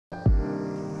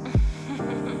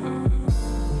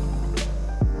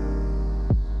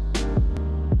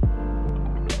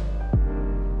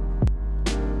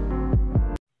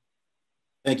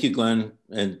Thank you, Glenn,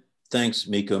 and thanks,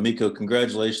 Mikko. Mikko,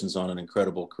 congratulations on an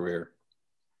incredible career.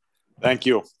 Thank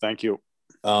you. Thank you.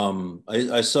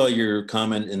 I saw your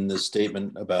comment in the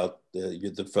statement about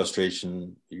the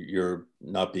frustration you're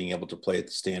not being able to play at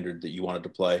the standard that you wanted to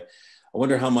play. I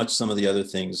wonder how much some of the other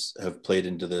things have played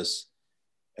into this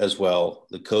as well.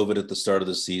 The COVID at the start of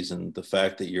the season, the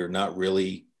fact that you're not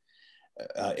really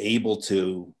able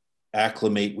to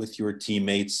acclimate with your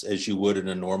teammates as you would in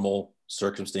a normal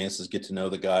circumstances, get to know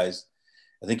the guys.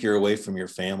 I think you're away from your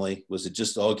family. Was it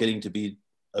just all getting to be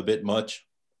a bit much?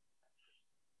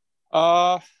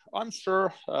 I'm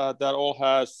sure that all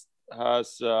has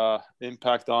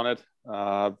impact on it.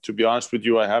 To be honest with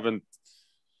you, I haven't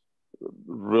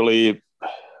really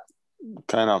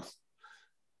kind of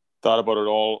thought about it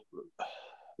all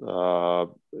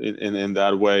in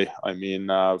that way. I mean,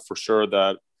 for sure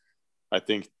that I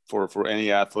think for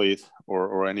any athlete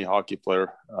or any hockey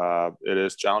player, it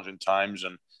is challenging times,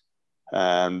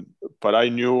 and but I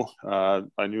knew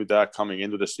that coming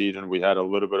into the season. We had a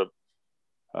little bit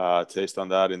of taste on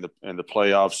that in the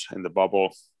playoffs, in the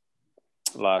bubble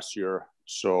last year.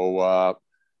 So,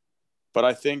 but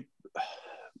I think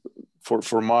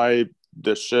for my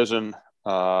decision,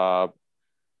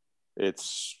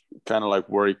 it's kind of like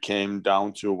where it came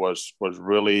down to was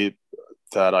really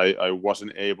that I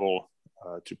wasn't able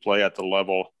to play at the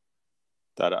level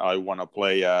that I want to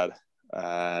play at,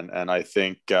 and I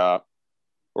think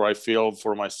or I feel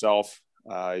for myself,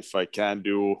 if I can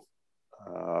do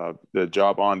the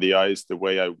job on the ice the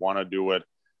way I want to do it,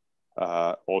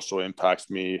 also impacts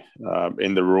me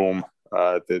in the room,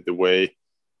 the way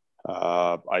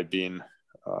I've been,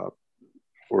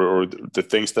 or the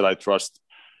things that I trust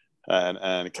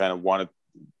and kind of wanted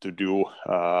to do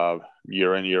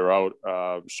year in, year out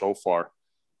so far.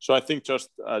 So I think just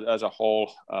as a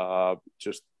whole,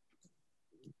 just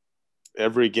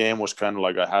every game was kind of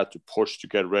like I had to push to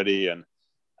get ready, and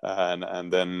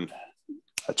then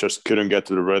I just couldn't get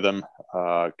to the rhythm.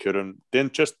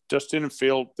 Didn't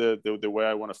feel the way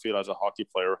I want to feel as a hockey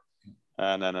player,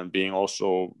 and being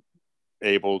also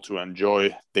able to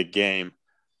enjoy the game.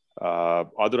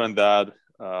 Other than that,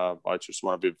 I just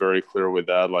want to be very clear with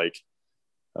that. Like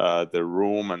the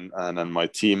room and my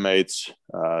teammates,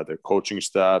 the coaching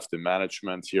staff, the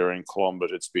management here in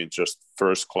Columbus, it's been just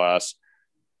first class.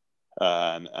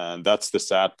 And that's the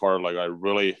sad part. Like I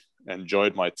really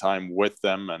enjoyed my time with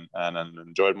them and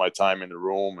enjoyed my time in the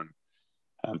room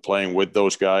and playing with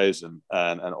those guys and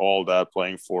all that,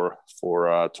 playing for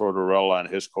Tortorella and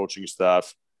his coaching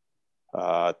staff.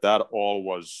 That all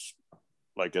was,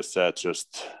 like I said,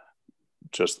 just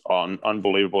an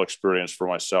unbelievable experience for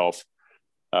myself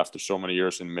after so many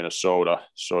years in Minnesota.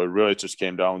 So it really just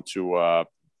came down to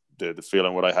the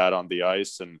feeling what I had on the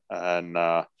ice and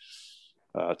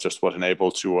just wasn't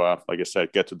able to, like I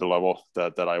said, get to the level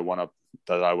that I want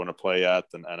to play at,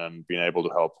 and being able to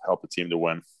help the team to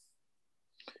win.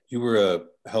 You were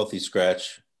a healthy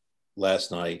scratch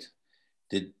last night.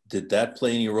 Did that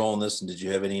play any role in this? And did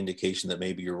you have any indication that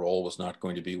maybe your role was not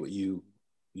going to be what you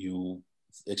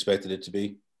expected it to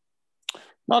be?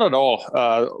 Not at all.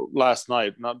 Last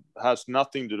night has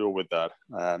nothing to do with that.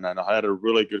 And I had a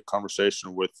really good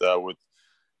conversation with Coach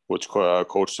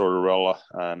Tortorella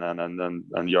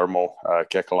and Jarmo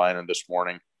Kekalainen this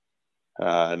morning.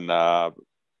 And I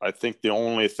think the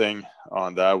only thing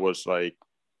on that was like,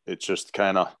 it just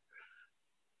kind of,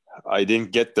 I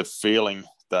didn't get the feeling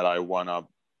that I want to,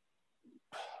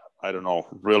 I don't know,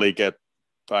 really get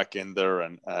back in there.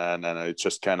 And it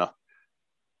just kind of,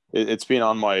 it's been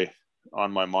on my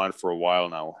mind for a while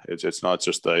now. It's not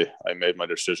just I made my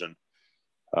decision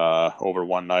over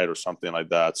one night or something like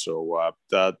that. So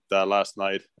that last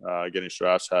night getting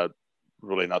stressed had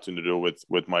really nothing to do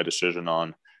with my decision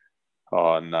on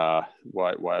why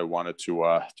I wanted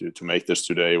to make this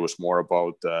today. It was more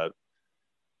about that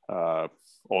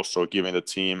also giving the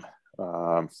team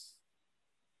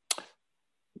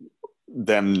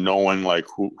them knowing like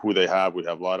who they have. We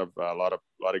have a lot of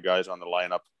guys on the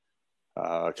lineup,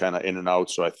 kind of in and out.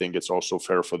 So I think it's also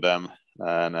fair for them,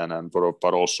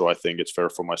 but also I think it's fair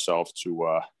for myself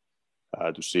to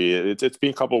see it. It's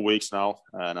been a couple of weeks now,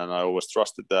 and I always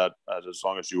trusted that as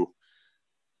long as you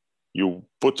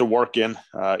put the work in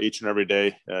each and every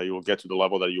day, you will get to the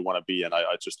level that you want to be. And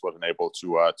I just wasn't able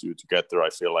to get there, I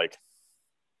feel like.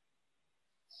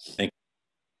 Thank you.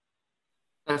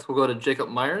 Next, we'll go to Jacob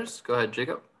Myers. Go ahead,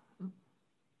 Jacob.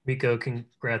 Mikko,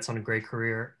 congrats on a great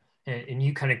career. And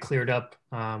you kind of cleared up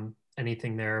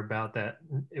anything there about that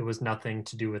it was nothing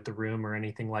to do with the room or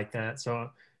anything like that. So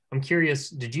I'm curious,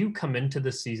 did you come into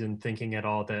the season thinking at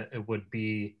all that it would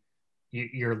be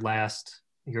your last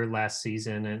your last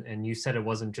season, and you said it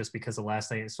wasn't just because of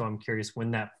last night. So I'm curious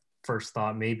when that first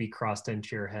thought maybe crossed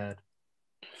into your head.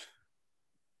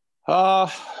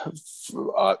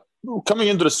 Coming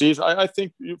into the season, I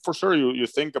think for sure you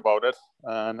think about it,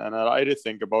 and I did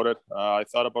think about it. I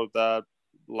thought about that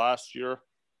last year.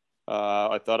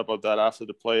 I thought about that after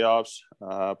the playoffs,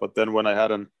 but then when I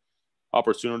had an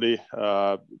opportunity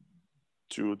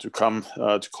to come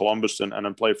to Columbus and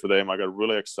then play for them, I got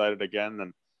really excited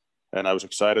again, and I was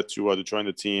excited to join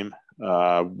the team.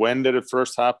 When did it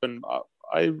first happen?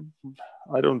 I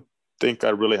don't think I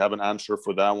really have an answer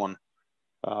for that one.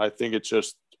 I think it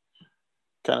just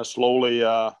kind of slowly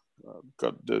got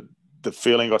the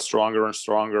feeling got stronger and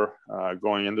stronger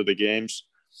going into the games,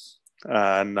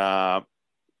 and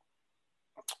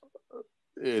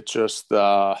it just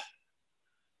I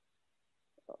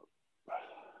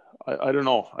don't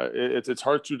know. It's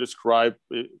hard to describe.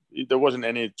 There wasn't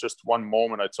any just one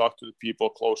moment. I talked to the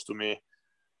people close to me.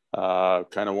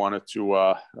 Kind of wanted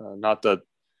to not that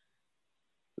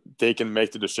they can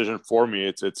make the decision for me.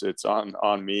 It's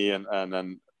on me, and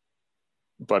then.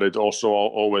 But it also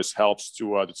always helps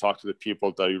to talk to the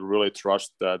people that you really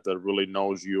trust, that really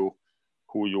knows you,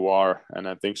 who you are, and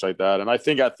then things like that. And I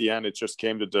think at the end, it just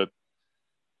came to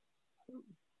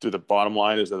the bottom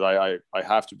line is that I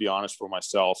have to be honest for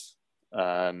myself,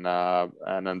 and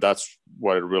then that's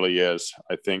what it really is.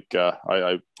 I think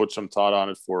I put some thought on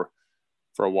it for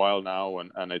a while now,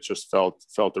 and it just felt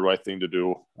the right thing to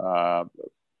do.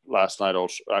 Last night,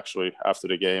 also, actually after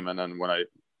the game, and then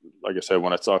like I said,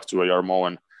 when I talked to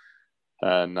Jarmo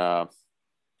and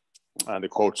the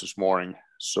coach this morning,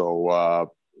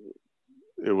 so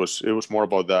it was more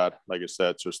about that. Like I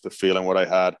said, just the feeling what I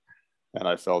had, and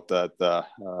I felt that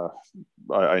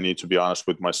I need to be honest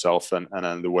with myself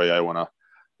and the way I want to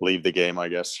leave the game, I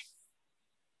guess.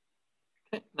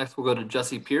 Okay, next we'll go to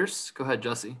Jesse Pierce. Go ahead,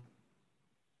 Jesse.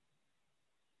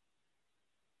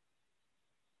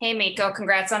 Hey, Mikko,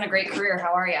 congrats on a great career.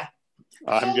 How are you?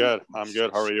 I'm good.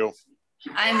 How are you?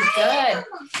 I'm good.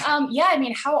 Yeah, I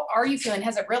mean, how are you feeling?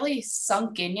 Has it really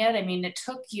sunk in yet? I mean, it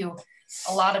took you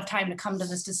a lot of time to come to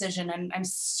this decision, and I'm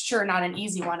sure not an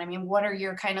easy one. I mean, what are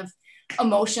your kind of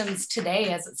emotions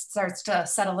today as it starts to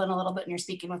settle in a little bit and you're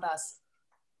speaking with us?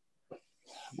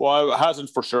 Well, it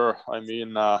hasn't for sure. I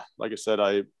mean, like I said,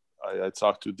 I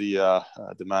talked to the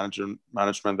management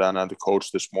and the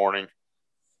coach this morning,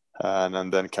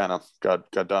 and then kind of got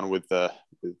done with the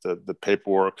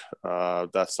paperwork,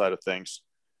 that side of things,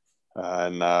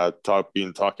 and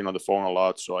talking on the phone a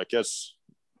lot. So I guess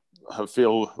I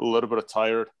feel a little bit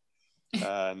tired,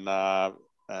 and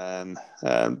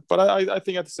but I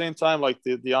think at the same time, like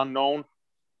the unknown,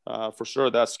 for sure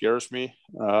that scares me.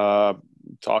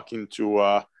 Talking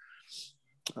to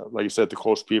like you said, the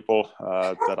close people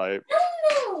that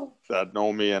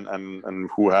know me and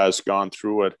who has gone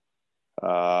through it.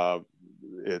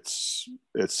 It's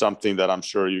something that I'm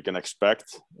sure you can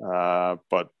expect,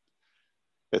 but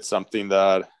it's something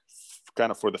that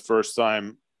kind of for the first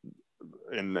time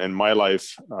in my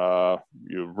life,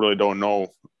 you really don't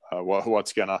know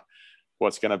what's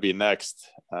gonna be next,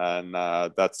 and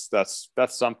that's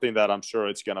something that I'm sure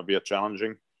it's gonna be a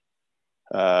challenging,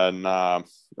 and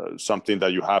something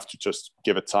that you have to just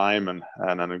give it time and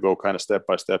go kind of step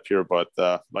by step here. But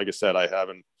like I said, I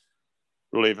haven't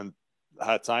really even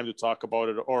had time to talk about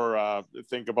it or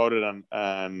think about it,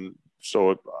 and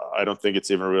so I don't think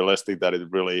it's even realistic that it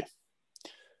really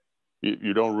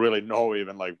you don't really know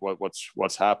even like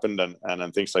what's happened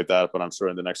and things like that. But I'm sure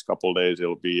in the next couple of days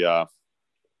it'll be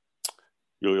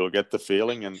you'll get the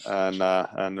feeling and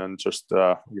then just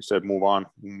you said move on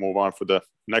for the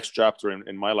next chapter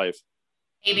in my life.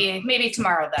 Maybe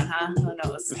tomorrow then, huh? Who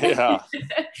knows? Yeah.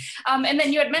 And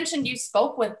then you had mentioned you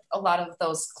spoke with a lot of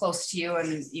those close to you,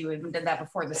 and you even did that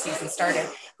before the season started.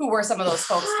 Who were some of those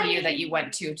folks for you that you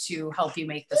went to help you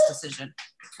make this decision?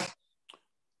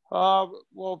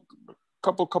 Well,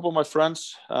 couple of my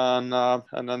friends, and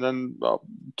then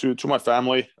to my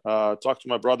family. Talked to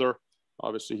my brother.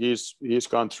 Obviously, he's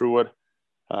gone through it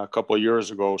a couple of years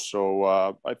ago. So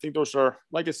I think those are,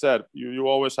 like I said, you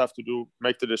always have to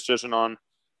make the decision on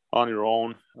your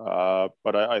own.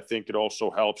 But I think it also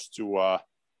helps to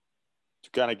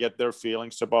kind of get their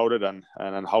feelings about it and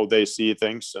how they see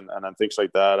things and things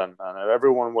like that. And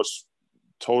everyone was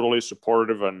totally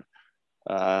supportive and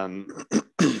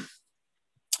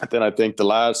then I think the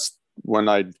last when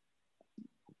I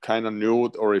kind of knew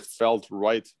or it felt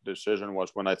right decision was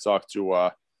when I talked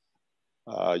to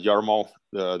Jarmo,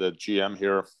 the GM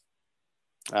here,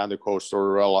 and the coach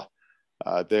Tortorella.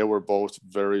 They were both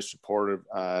very supportive,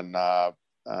 and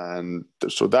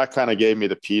so that kind of gave me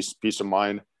the peace of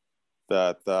mind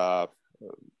that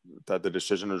that the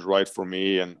decision is right for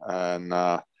me. And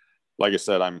like I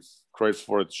said, I'm grateful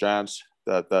for the chance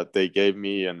that they gave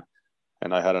me, and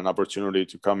I had an opportunity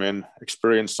to come in,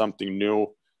 experience something new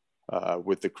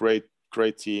with the great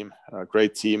team,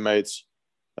 great teammates,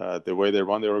 the way they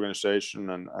run the organization,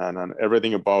 and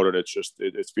everything about it.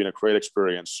 It's been a great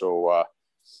experience. So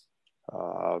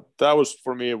that was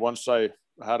for me. Once I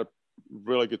had a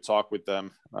really good talk with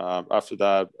them, after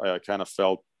that, I kind of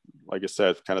felt, like I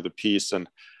said, kind of the peace and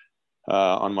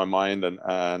on my mind, and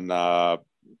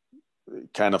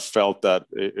kind of felt that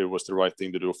it was the right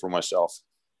thing to do for myself.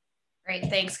 Great,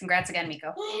 thanks. Congrats again,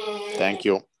 Mikko. Thank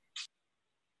you.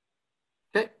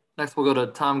 Okay, next we'll go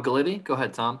to Tom Galitti. Go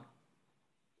ahead, Tom.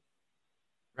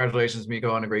 Congratulations,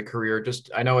 Mikko, on a great career.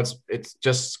 I know it's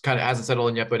just kind of hasn't settled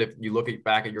in yet, but if you look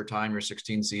back at your time, your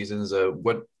 16 seasons,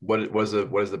 what is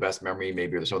the best memory,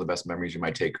 maybe, or some of the best memories you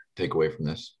might take away from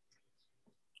this?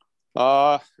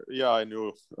 Yeah, I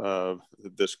knew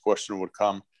this question would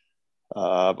come.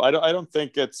 I don't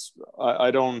think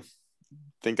I don't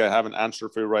think I have an answer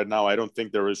for you right now. I don't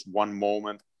think there is one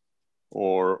moment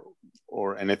or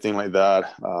anything like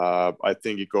that. I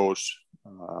think it goes,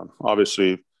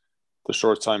 obviously, the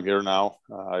short time here now,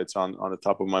 it's on the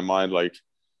top of my mind, like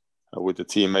with the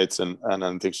teammates and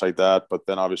things like that. But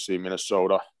then obviously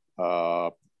Minnesota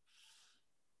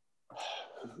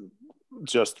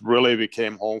just really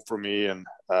became home for me, and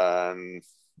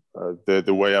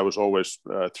the way I was always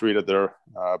treated there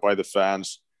by the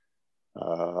fans,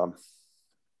 the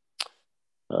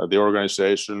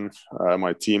organization,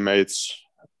 my teammates,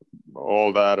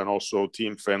 all that, and also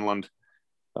Team Finland,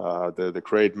 the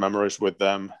great memories with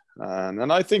them.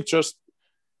 And I think just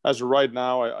as of right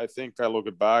now, I think I look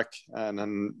back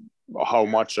and how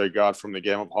much I got from the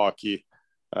game of hockey,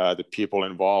 the people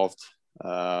involved,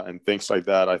 and things like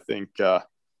that. I think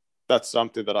that's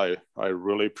something that I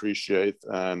really appreciate.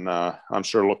 And I'm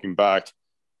sure looking back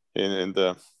in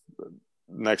the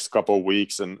next couple of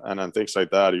weeks and things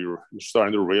like that, you're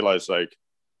starting to realize like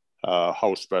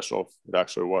how special it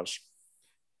actually was.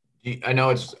 I know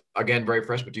it's, again, very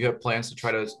fresh, but do you have plans to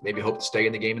try to maybe hope to stay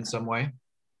in the game in some way?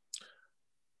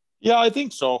 Yeah, I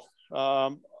think so.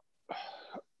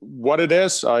 What it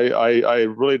is, I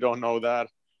really don't know that.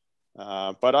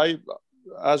 But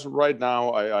as of right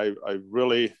now, I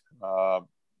really, I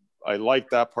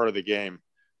like that part of the game.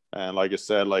 And like I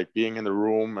said, like being in the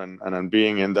room and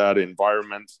being in that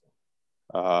environment,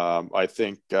 I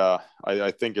think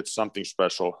it's something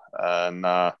special. And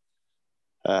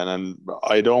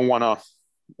I don't want to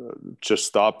just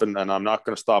stop, and I'm not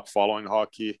going to stop following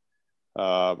hockey.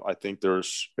 I think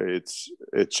it's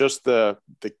just the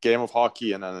game of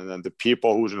hockey and the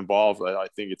people who's involved. I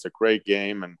think it's a great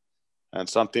game and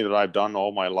something that I've done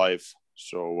all my life.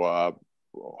 So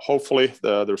hopefully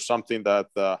there's something that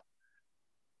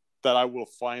I will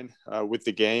find with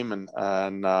the game,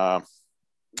 but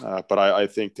I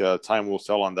think time will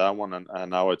tell on that one. And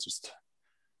now I just,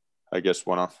 I guess,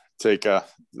 want to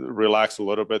relax a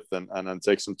little bit and then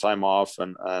take some time off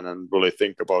and really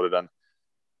think about it.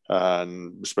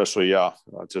 And especially,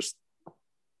 just,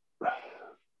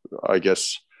 I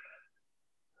guess,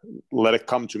 let it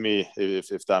come to me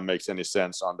if that makes any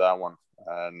sense on that one.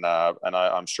 And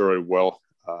I'm sure it will.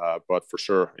 But for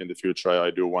sure, in the future,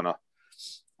 I do want to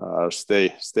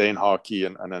stay in hockey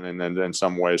and in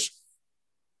some ways.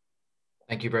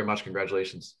 Thank you very much.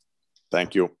 Congratulations.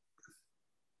 Thank you.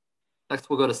 Next,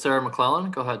 we'll go to Sarah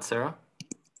McClellan. Go ahead, Sarah.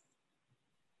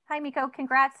 Hi, Mikko.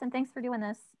 Congrats, and thanks for doing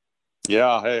this.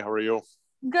 Yeah. Hey, how are you?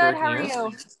 Good. Sarah, how are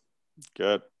you?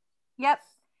 Good. Yep.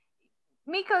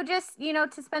 Mikko, just,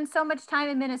 to spend so much time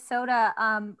in Minnesota,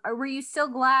 were you still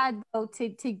glad, though,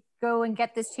 to go and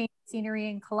get this change of scenery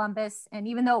in Columbus? And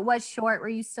even though it was short, were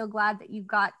you still glad that you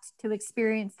got to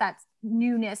experience that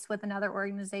newness with another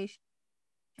organization?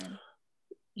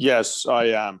 Yes, I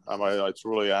am. I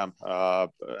truly am.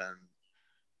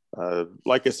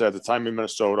 Like I said, the time in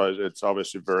Minnesota, it's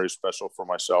obviously very special for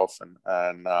myself and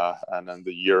then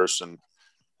the years and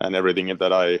everything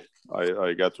that I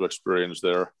got to experience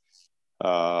there.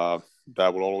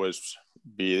 That will always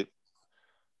be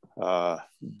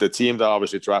the team that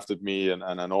obviously drafted me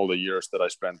and all the years that I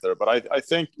spent there. But I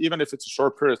think even if it's a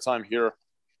short period of time here,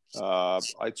 I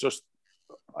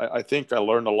think I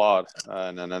learned a lot,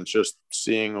 and then just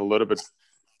seeing a little bit,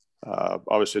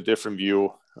 obviously a different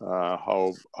view,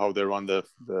 how they run the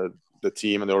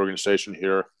team and the organization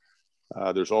here.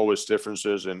 There's always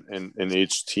differences in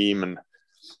each team and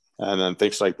then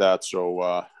things like that.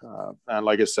 So and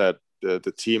like I said,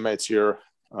 the teammates here,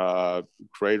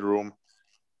 great room,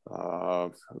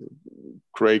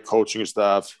 great coaching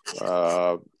staff.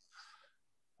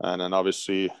 And then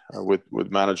obviously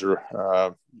with manager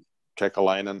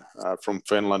Kekalainen from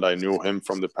Finland, I knew him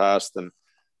from the past,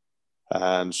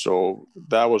 and so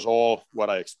that was all what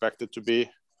I expected to be,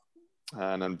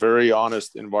 and a very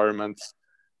honest environment,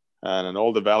 and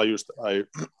all the values that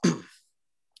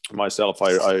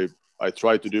I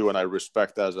try to do and I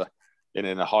respect as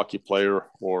in a hockey player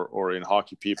or in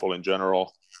hockey people in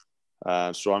general.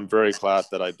 And so I'm very glad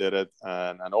that I did it,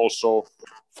 and also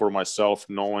for myself,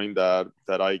 knowing that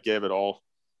I gave it all.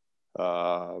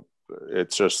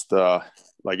 It's just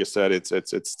like I said,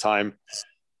 it's time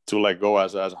to let go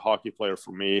as a hockey player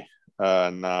for me,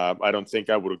 and I don't think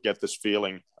I would get this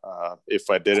feeling if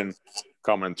I didn't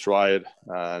come and try it.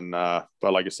 And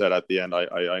but like I said, at the end,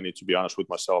 I need to be honest with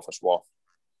myself as well.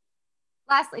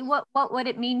 Lastly, what would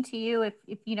it mean to you if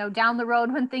you know, down the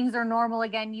road when things are normal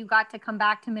again, you got to come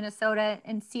back to Minnesota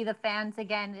and see the fans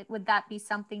again? Would that be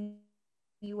something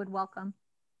you would welcome?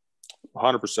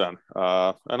 100%.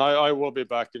 And I will be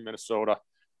back in Minnesota,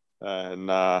 and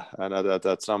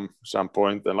at some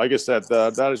point. And like I said,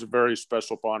 that is a very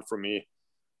special bond for me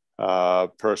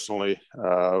personally.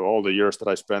 All the years that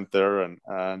I spent there,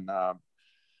 and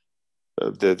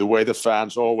the way the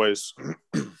fans always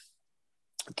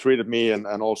treated me,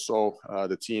 and also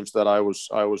the teams that I was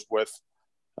with,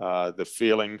 the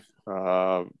feeling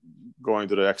going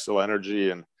to the Excel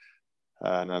Energy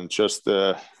and just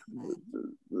the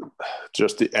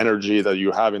energy that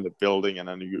you have in the building, and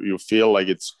then you feel like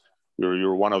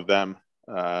you're one of them,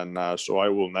 and so I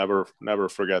will never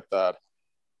forget that.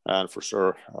 And for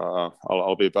sure,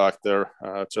 I'll be back there,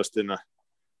 just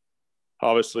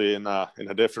obviously in a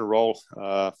different role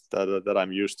that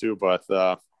I'm used to, but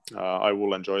I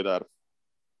will enjoy that.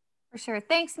 For sure.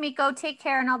 Thanks, Mikko. Take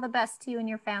care, and all the best to you and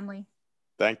your family.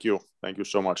 Thank you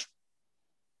so much.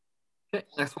 Okay,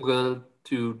 next we'll go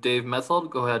to Dave Metzold.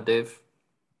 Go ahead, Dave.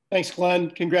 Thanks, Glenn.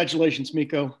 Congratulations,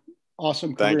 Mikko.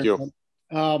 Awesome career. Thank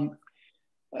you.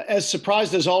 As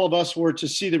surprised as all of us were to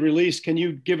see the release, can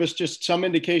you give us just some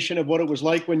indication of what it was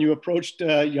like when you approached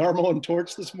Jarmo and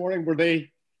Torts this morning? Were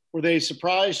they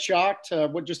surprised, shocked?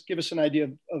 Just give us an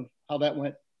idea of how that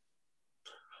went.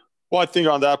 Well, I think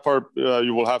on that part,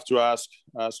 you will have to ask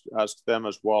them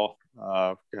as well.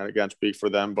 Can't speak for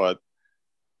them, but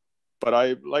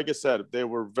like I said, they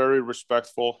were very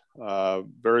respectful,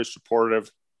 very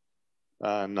supportive,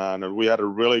 and we had a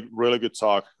really good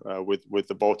talk with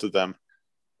the both of them.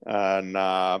 And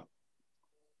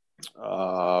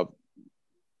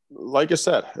like I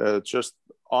said, just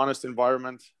honest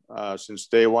environment since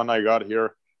day one I got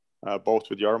here, both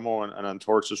with Jarmo and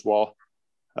Torts as well.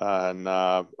 And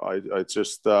I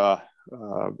just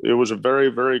it was a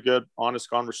very good, honest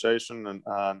conversation,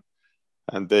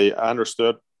 and they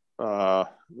understood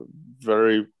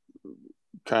very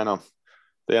kind of,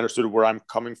 they understood where I'm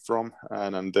coming from,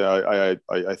 and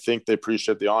I think they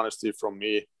appreciate the honesty from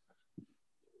me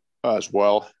as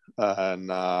well. And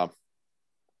that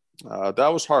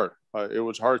was hard. It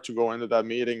was hard to go into that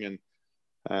meeting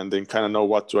and then kind of know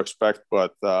what to expect.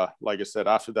 But like I said,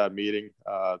 after that meeting,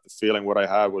 the feeling what I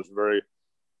had was very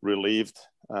relieved.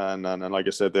 And like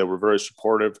I said, they were very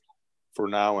supportive for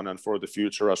now and then for the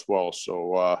future as well.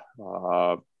 So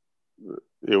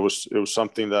it was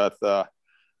something that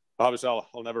obviously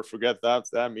I'll never forget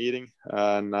that meeting.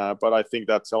 And but I think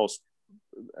that tells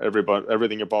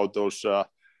everything about those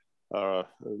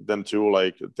them too,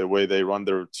 like the way they run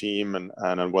their team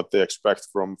and what they expect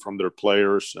from their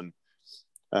players and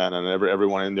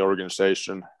everyone in the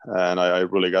organization. And I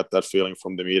really got that feeling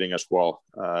from the meeting as well.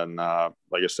 And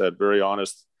like I said, very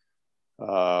honest,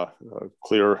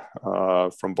 clear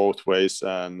from both ways,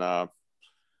 and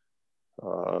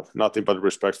nothing but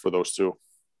respect for those two.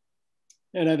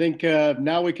 And I think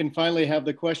now we can finally have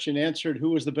the question answered: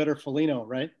 who was the better Foligno,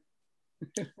 right?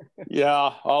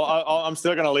 Yeah, I'm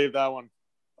still gonna leave that one,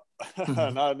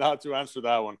 not to answer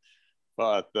that one.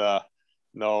 But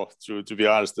no, to be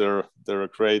honest, they're a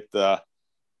great,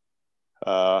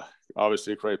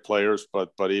 obviously great players,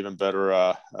 but even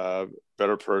better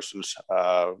persons,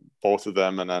 both of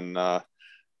them. And then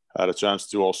had a chance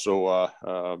to also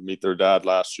meet their dad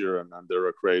last year, and they're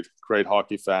a great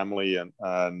hockey family, and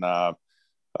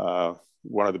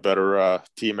one of the better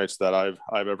teammates that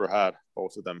I've ever had,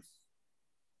 both of them.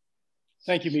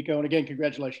 Thank you, Mikko. And again,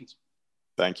 congratulations.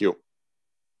 Thank you.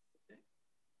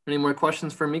 Any more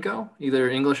questions for Mikko, either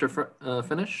English or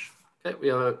Finnish? Okay, we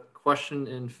have a question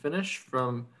in Finnish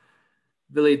from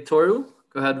Vili Toru.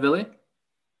 Go ahead, Vili.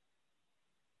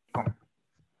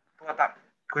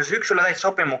 Kun syksyllä teit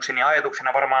sopimuksen, niin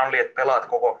ajatuksena varmaan oli, että pelaat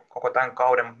koko tämän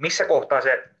kauden. Missä kohtaa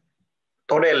se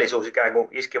todellisuus ikään kuin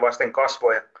iski vasten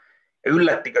kasvoja? Ja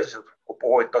yllättikö se, kun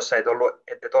puhuit tuossa,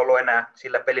 ette ollut enää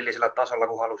sillä pelillisellä tasolla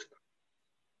kuin halusit?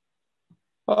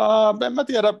 En mä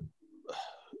tiedä,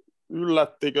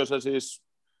 yllättikö se siis.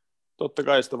 Totta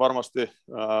kai sitä varmasti,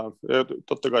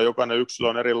 totta kai jokainen yksilö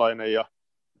on erilainen ja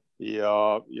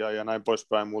näin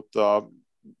poispäin, mutta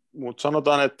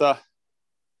sanotaan, että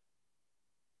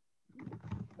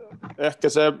ehkä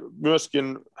se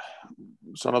myöskin,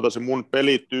 sanotaan se mun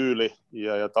pelityyli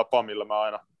ja tapa, millä mä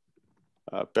aina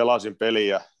pelasin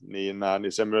peliä, niin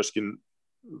se myöskin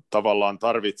tavallaan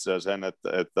tarvitsee sen,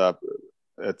 että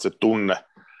se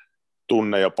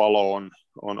tunne ja palo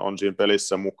on siinä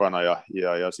pelissä mukana ja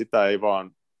sitä ei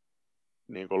vaan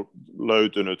niin kuin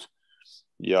löytynyt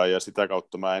ja sitä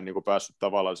kautta mä en niin kuin päässyt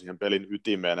tavallaan siihen pelin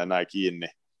ytimeen enää kiinni.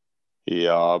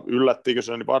 Ja yllättikö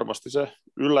se, niin varmasti se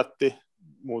yllätti,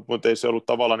 mutta ei se ollut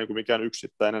tavallaan niin kuin mikään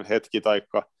yksittäinen hetki tai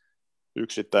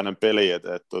yksittäinen peli,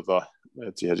 että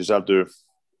siihen sisältyy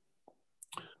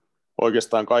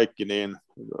oikeastaan kaikki, niin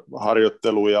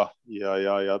harjoittelu ja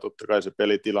totta kai se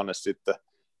pelitilanne sitten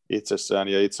itsessään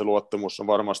ja itseluottamus on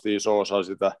varmasti iso osa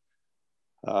sitä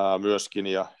myöskin.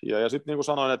 Ja sitten niin kuin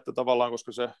sanoin, että tavallaan,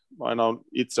 koska se aina on,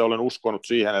 itse olen uskonut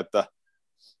siihen, että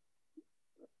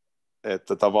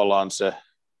tavallaan se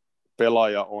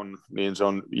pelaaja on, niin se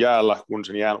on jäällä kuin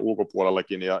sen jään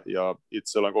ulkopuolellakin ja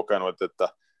itse olen kokenut, että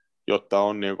jotta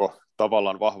on niin kuin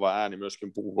tavallaan vahva ääni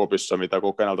myöskin pukukopissa, mitä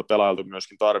kokeneelta pelaajalta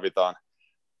myöskin tarvitaan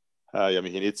ja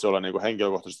mihin itse olen niin kuin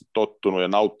henkilökohtaisesti tottunut ja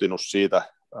nauttinut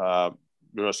siitä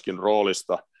myöskin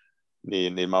roolista,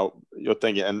 niin mä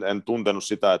jotenkin en tuntenut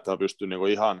sitä, että mä pystyn niin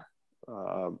kuin ihan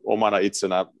omana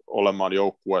itsenä olemaan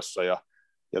joukkueessa ja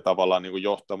tavallaan niin kuin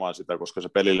johtamaan sitä, koska se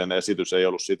pelillinen esitys ei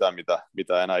ollut sitä,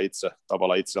 mitä enää itse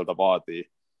tavallaan itseltä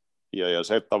vaatii. Ja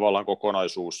se tavallaan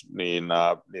kokonaisuus, niin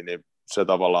se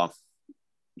tavallaan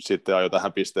sitten ajoi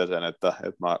tähän pisteeseen, että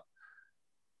mä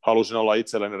halusin olla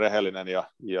itselleni rehellinen ja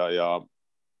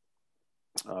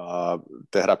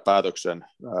tehdä päätöksen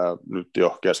nyt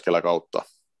jo keskellä kautta.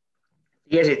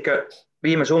 Tiesitkö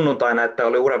viime sunnuntaina, että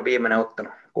oli uran viimeinen ottelu,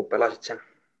 kun pelasit sen?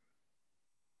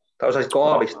 Tai osasitko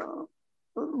aavistaa?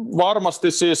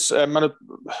 Varmasti siis, en mä nyt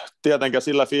tietenkään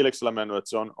sillä fiiliksellä mennyt, että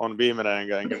se on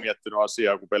viimeinen, enkä miettinyt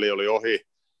asiaa, kun peli oli ohi,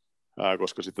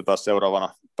 koska sitten taas seuraavana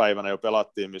päivänä jo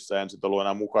pelattiin, missä en sitten ollut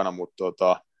enää mukana,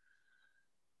 mutta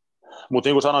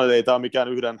niin kuin sanoin, ei tämä ole mikään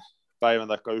yhden päivän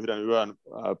tai yhden yön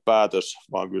päätös,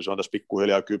 vaan kyllä se on tässä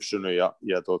pikkuhiljaa kypsynyt ja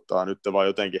nyt vaan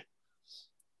jotenkin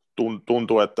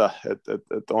tuntuu, että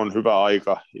on hyvä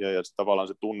aika ja tavallaan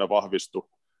se tunne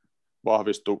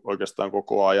vahvistui oikeastaan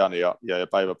koko ajan ja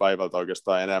päivä päivältä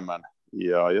oikeastaan enemmän.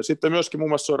 Ja sitten myöskin mun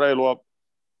mielestä se on reilua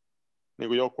niin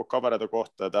kuin joukkuekavereita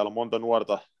kohtaan. Täällä on monta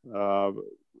nuorta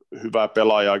hyvää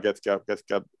pelaajaa,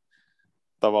 ketkä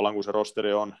tavallaan kun se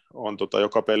rosteri on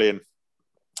joka pelin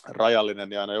rajallinen,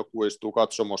 niin aina joku istuu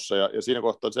katsomossa ja siinä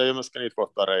kohtaa se ei ole myöskään niitä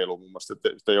kohtaa reilu mun mielestä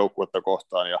sitä joukkuetta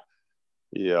kohtaan ja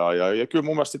kyllä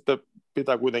mun mielestä sitten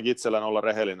pitää kuitenkin itsellään olla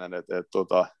rehellinen, että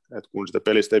kun sitä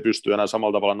pelistä ei pysty enää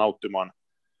samalla tavalla nauttimaan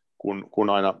kuin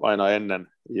aina ennen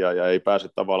ja ei pääse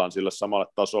tavallaan sille samalle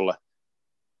tasolle,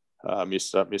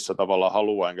 missä tavallaan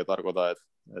haluaa, enkä tarkoita, että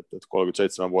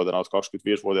 37-vuotiaana olet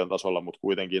 25-vuotiaan tasolla, mutta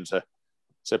kuitenkin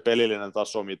se pelillinen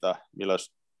taso, millä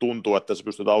tuntuu, että sä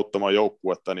pystyt auttamaan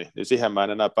joukkuetta, niin siihen mä en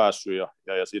enää päässyt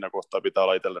ja siinä kohtaa pitää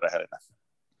olla itselle rehellinen.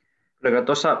 Kyllä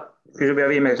tuossa kysyn vielä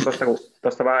viimeiseksi, kun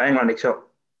tuosta vähän englanniksi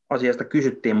jo asiasta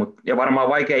kysyttiin, ja varmaan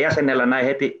vaikea jäsennellä näin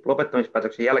heti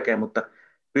lopettamispäätöksen jälkeen, mutta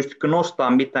pystytkö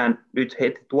nostamaan mitään nyt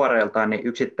heti tuoreeltaan niin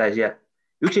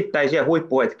yksittäisiä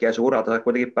huippuhetkiä sun uralta? Olet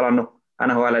kuitenkin pelannut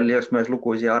NHL lisäksi myös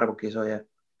lukuisia arvokisoja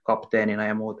kapteenina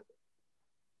ja muuta.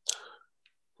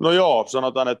 No joo,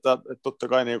 sanotaan, että totta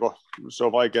kai niin se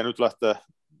on vaikea nyt lähteä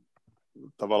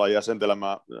tavallaan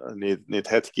jäsentelemään niitä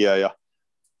hetkiä ja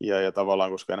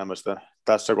tavallaan, koska enemmän sitä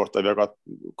tässä kohtaa vielä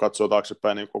katsoo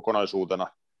taaksepäin niin kokonaisuutena.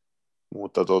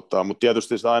 Mutta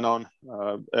tietysti se aina on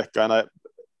ehkä aina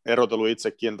erotellut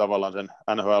itsekin tavallaan sen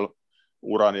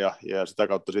NHL-uran ja sitä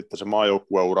kautta sitten se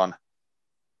maajoukkueuran,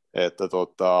 että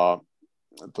totta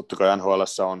kai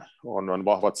NHL:ssä on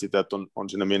vahvat siteet on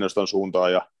sinne Minnesotan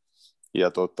suuntaan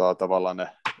ja tavallaan ne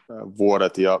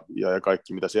vuodet ja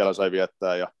kaikki, mitä siellä sai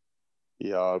viettää. Ja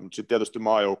sitten tietysti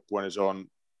maajoukkue, niin se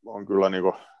on kyllä niin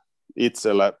kuin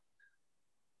itselle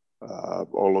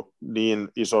ollut niin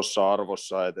isossa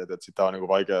arvossa, että sitä on niin kuin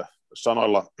vaikea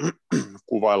sanoilla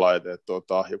kuvailla, ja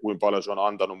kuinka paljon se on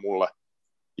antanut mulle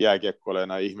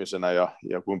jääkiekkoilijana ihmisenä ja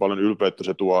kuinka paljon ylpeyttä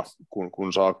se tuo,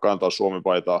 kun saa kantaa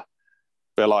Suomi-paitaa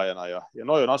pelaajana. Ja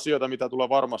noi on asioita, mitä tulee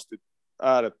varmasti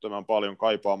äärettömän paljon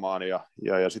kaipaamaan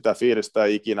ja sitä fiilistä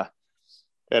ei ikinä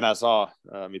enää saa,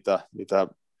 mitä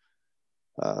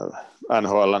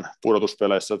NHL:n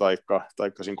pudotuspeleissä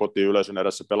taikka siinä kotiyleisön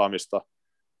edessä pelaamista,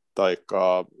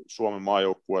 taikka Suomen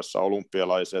maajoukkueessa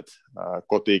olympialaiset,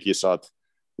 kotikisat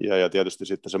ja tietysti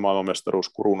sitten se maailmanmestaruus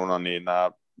kruununa, niin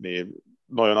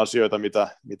noi on asioita,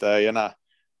 mitä ei enää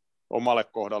omalle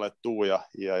kohdalle tule,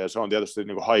 ja se on tietysti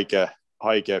niin kuin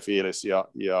haikea fiilis,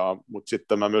 mutta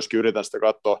sitten mä myöskin yritän sitä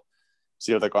katsoa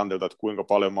siltä kantilta, että kuinka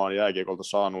paljon mä oon jääkiekolta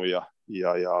saanut ja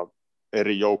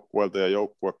eri joukkueilta ja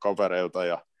joukkuekavereilta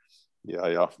ja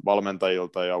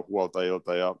valmentajilta ja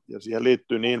huoltajilta, ja siihen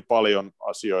liittyy niin paljon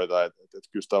asioita, että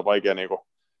kyllä sitä on vaikea niin kuin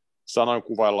sanoin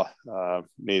kuvailla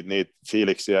niitä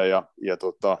fiiliksiä ja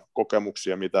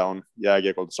kokemuksia, mitä on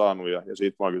jääkiekolta saanut, ja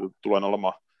siitä mä kyllä tulen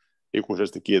olemaan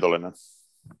ikuisesti kiitollinen.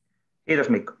 Kiitos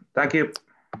Mikko. Thank you.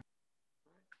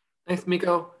 Thanks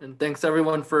Mikko, and thanks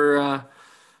everyone for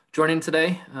joining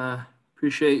today.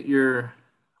 Appreciate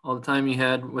all the time you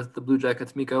had with the Blue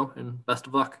Jackets, Mikko, and best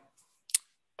of luck.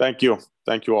 Thank you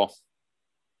all.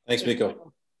 Thanks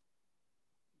Mikko.